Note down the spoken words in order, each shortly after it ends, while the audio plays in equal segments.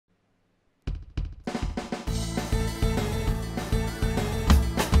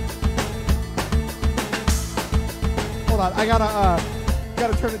on. I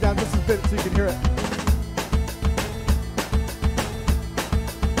gotta turn it down just a bit so you can hear it.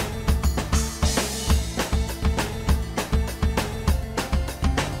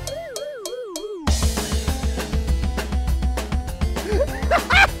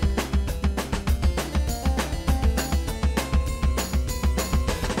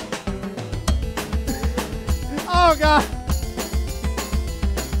 Oh God.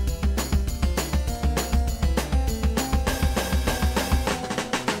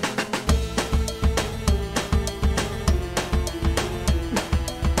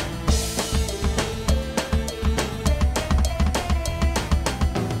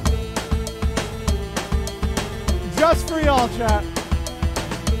 Just for y'all, chat.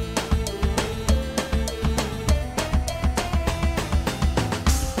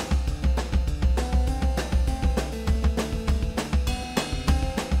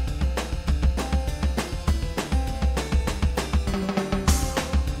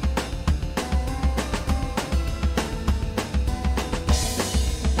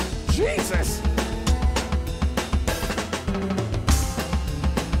 Jesus!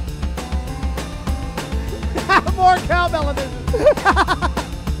 More Cowbell edition.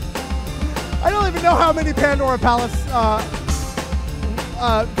 I don't even know how many Pandora Palace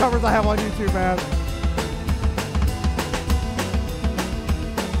covers I have on YouTube, man.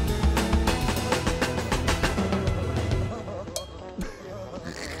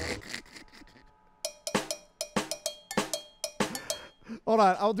 Hold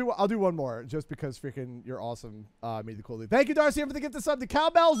on, I'll do one more just because freaking you're awesome. Made the cool lead. Thank you, Darcy, for the gift of sub to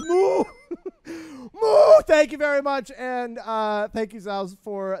Cowbells. Moo, moo. Thank you very much, and thank you, Zals,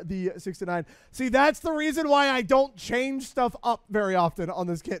 for the 69. See, that's the reason why I don't change stuff up very often on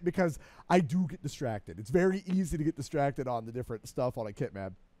this kit, because I do get distracted. It's very easy to get distracted on the different stuff on a kit,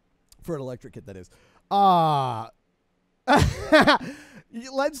 man. For an electric kit, that is.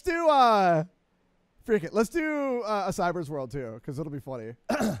 Let's do freak it. Let's do a Cyber's World too, because it'll be funny.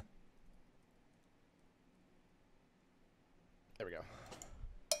 There we go.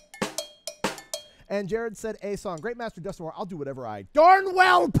 And Jared said a song. Great Master Dustin Moore. I'll do whatever I darn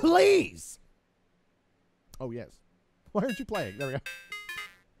well please. Oh yes. Why aren't you playing? There we go.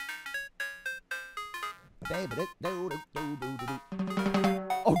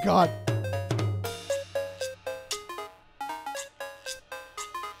 Oh God.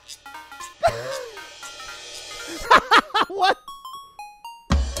 What?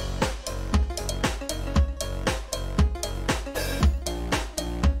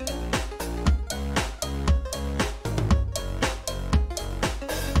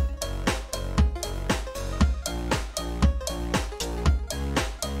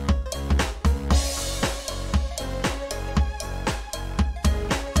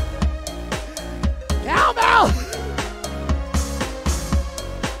 Cowbell!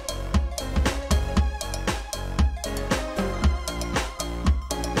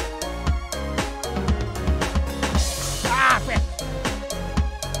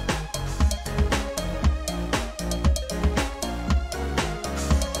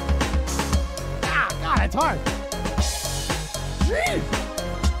 It's hard. Jeez.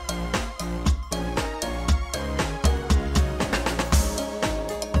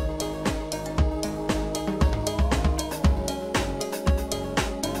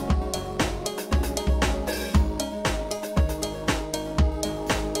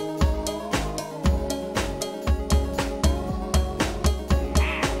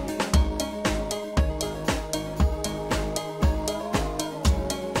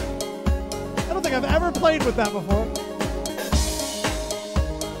 I've ever played with that before.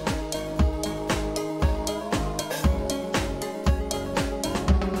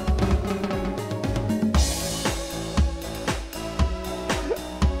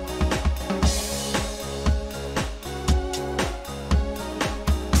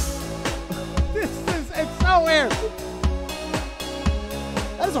 It's so weird.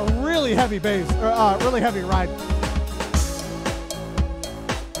 That is a really heavy bass, or really heavy ride.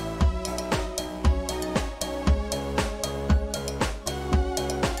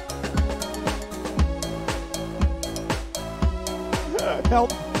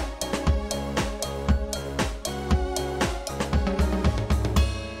 Help.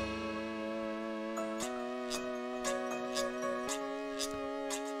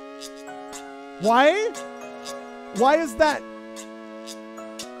 Why? Why is that?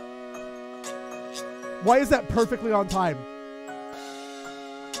 Why is that perfectly on time?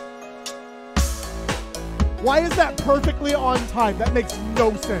 Why is that perfectly on time? That makes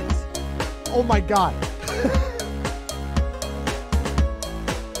no sense. Oh my God.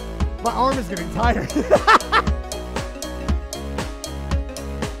 My arm is getting tired.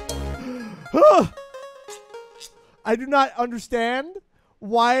 I do not understand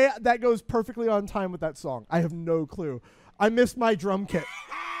why that goes perfectly on time with that song. I have no clue. I missed my drum kit.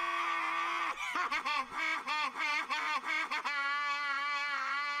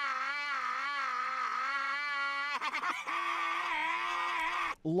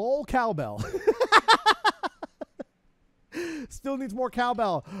 Lol cowbell. Still needs more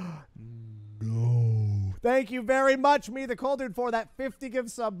cowbell. No. Thank you very much, Me the Cold Dude, for that 50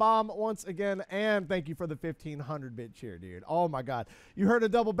 gift sub bomb once again. And thank you for the 1,500-bit cheer, dude. Oh, my God. You heard a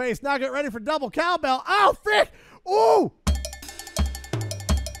double bass. Now get ready for double cowbell. Oh, frick. Ooh.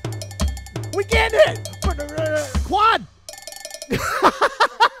 We get it. Quad.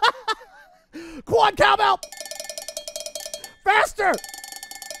 Quad cowbell. Faster.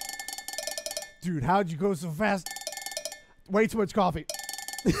 Dude, how'd you go so fast? Way too much coffee.